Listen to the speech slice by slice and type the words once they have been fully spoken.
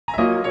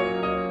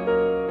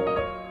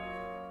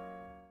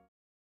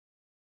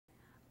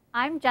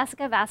I'm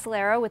Jessica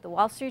Vascellaro with the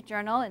Wall Street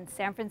Journal in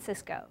San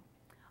Francisco.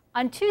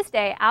 On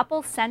Tuesday,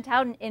 Apple sent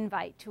out an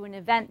invite to an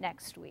event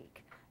next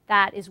week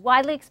that is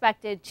widely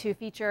expected to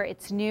feature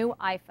its new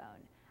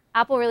iPhone.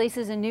 Apple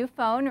releases a new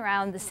phone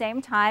around the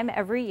same time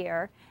every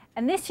year,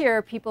 and this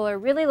year people are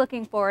really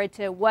looking forward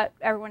to what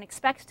everyone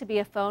expects to be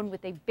a phone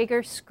with a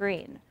bigger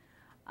screen.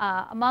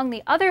 Among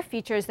the other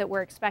features that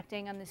we're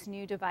expecting on this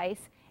new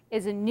device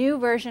is a new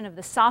version of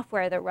the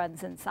software that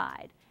runs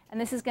inside. And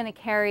this is going to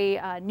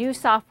carry new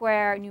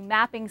software, new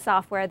mapping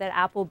software that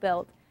Apple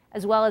built,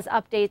 as well as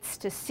updates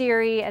to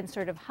Siri and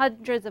sort of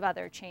hundreds of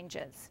other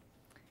changes.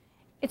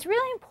 It's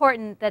really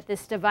important that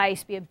this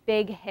device be a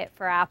big hit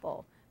for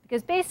Apple,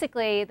 because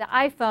basically the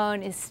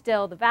iPhone is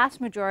still the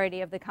vast majority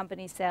of the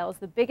company's sales,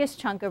 the biggest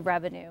chunk of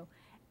revenue.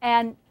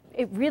 And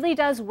it really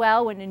does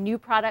well when a new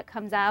product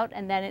comes out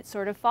and then it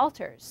sort of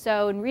falters.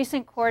 So in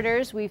recent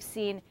quarters, we've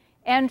seen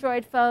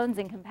Android phones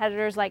and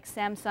competitors like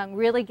Samsung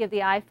really give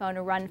the iPhone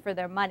a run for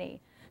their money.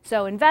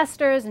 So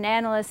investors and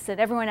analysts and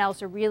everyone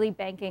else are really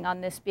banking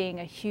on this being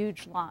a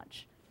huge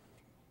launch.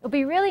 It'll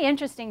be really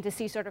interesting to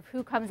see sort of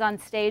who comes on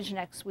stage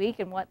next week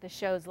and what the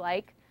show's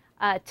like.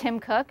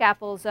 Tim Cook,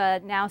 Apple's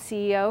now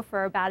CEO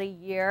for about a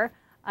year,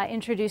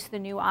 introduced the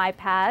new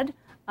iPad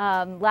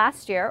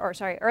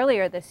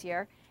earlier this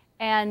year.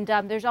 And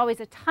there's always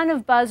a ton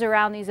of buzz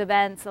around these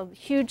events, a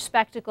huge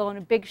spectacle and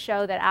a big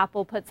show that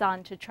Apple puts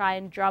on to try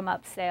and drum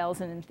up sales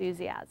and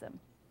enthusiasm.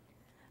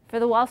 For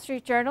the Wall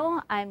Street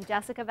Journal, I'm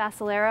Jessica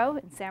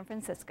Vascellaro in San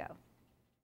Francisco.